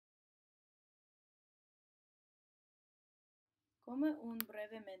como un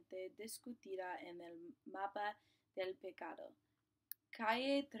brevemente discutida en el mapa del pecado.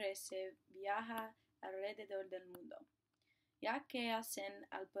 Calle 13 viaja alrededor del mundo. Ya que hacen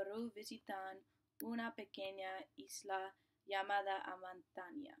al Perú visitan una pequeña isla llamada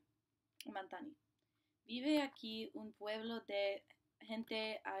Amantani. Vive aquí un pueblo de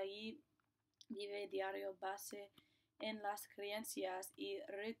gente ahí vive diario base en las creencias y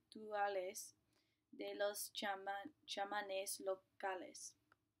rituales de los chamanes locales.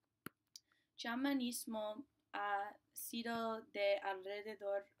 Shamanismo ha sido de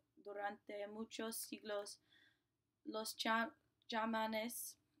alrededor durante muchos siglos. Los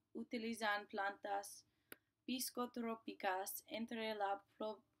chamanes utilizan plantas psicotrópicas entre la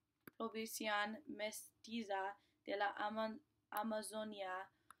población mestiza de la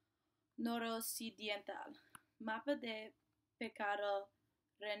Amazonia noroccidental. Mapa de pecado.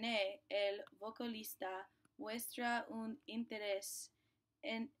 René, el vocalista, muestra un interés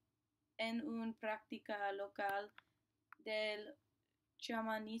en una práctica local del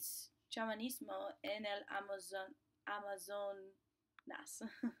chamanismo en el Amazonas.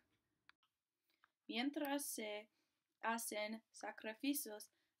 Mientras se hacen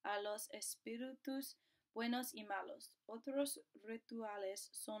sacrificios a los espíritus buenos y malos, otros rituales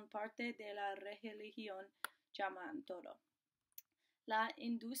son parte de la religión Shaman todo. La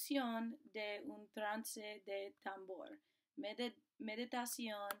inducción de un trance de tambor,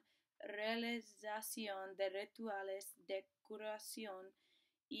 meditación, realización de rituales de curación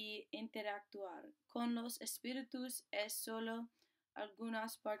y interactuar con los espíritus es solo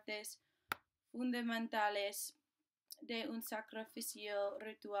algunas partes fundamentales de un sacrificio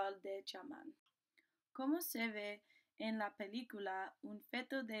ritual de chamán. Como se ve en la película, un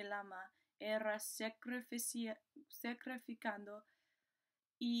feto de lama era sacrificando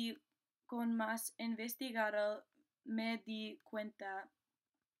y con más investigado me di cuenta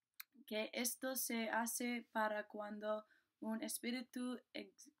que esto se hace para cuando un espíritu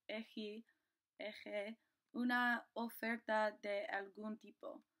exige una oferta de algún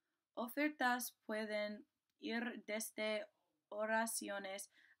tipo. Ofertas pueden ir desde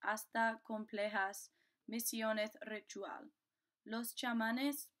oraciones hasta complejas misiones ritual. Los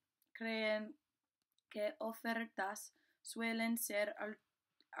chamanes creen que ofertas suelen ser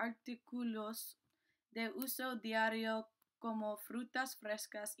artículos de uso diario como frutas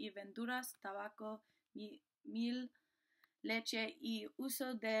frescas y verduras, tabaco, miel, leche y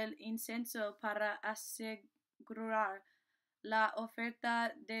uso del incienso para asegurar la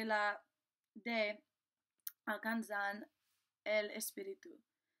oferta de alcanzar el espíritu.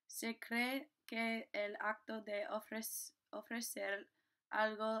 Se cree que el acto de ofrecer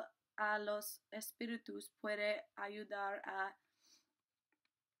algo a los espíritus puede ayudar a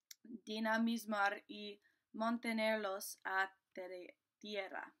dinamizar y mantenerlos a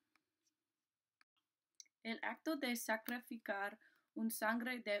tierra. El acto de sacrificar un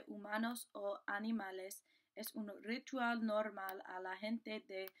sangre de humanos o animales es un ritual normal a la gente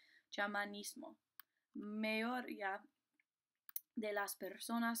de chamanismo. Mayoría de las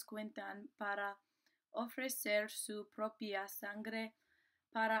personas cuentan para ofrecer su propia sangre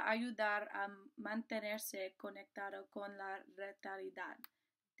para ayudar a mantenerse conectado con la realidad.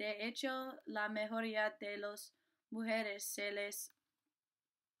 De hecho, la mayoría de las mujeres se les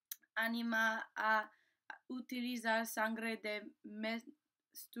anima a utilizar sangre de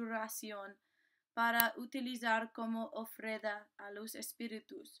menstruación para utilizar como ofrenda a los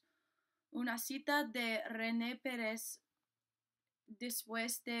espíritus. Una cita de René Pérez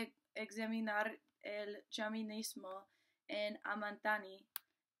después de examinar el chamanismo en Amantani.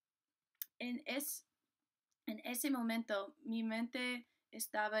 En ese momento mi mente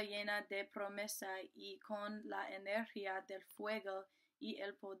estaba llena de promesa y con la energía del fuego y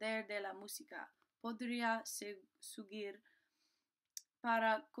el poder de la música podría seguir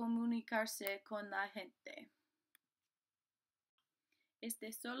para comunicarse con la gente.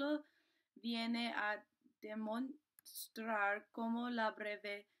 Este solo viene a demostrar cómo la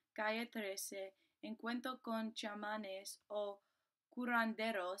breve Calle 13, encuentro con chamanes o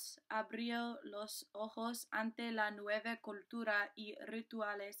curanderos, abrió los ojos ante la nueva cultura y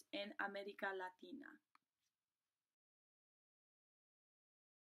rituales en América Latina.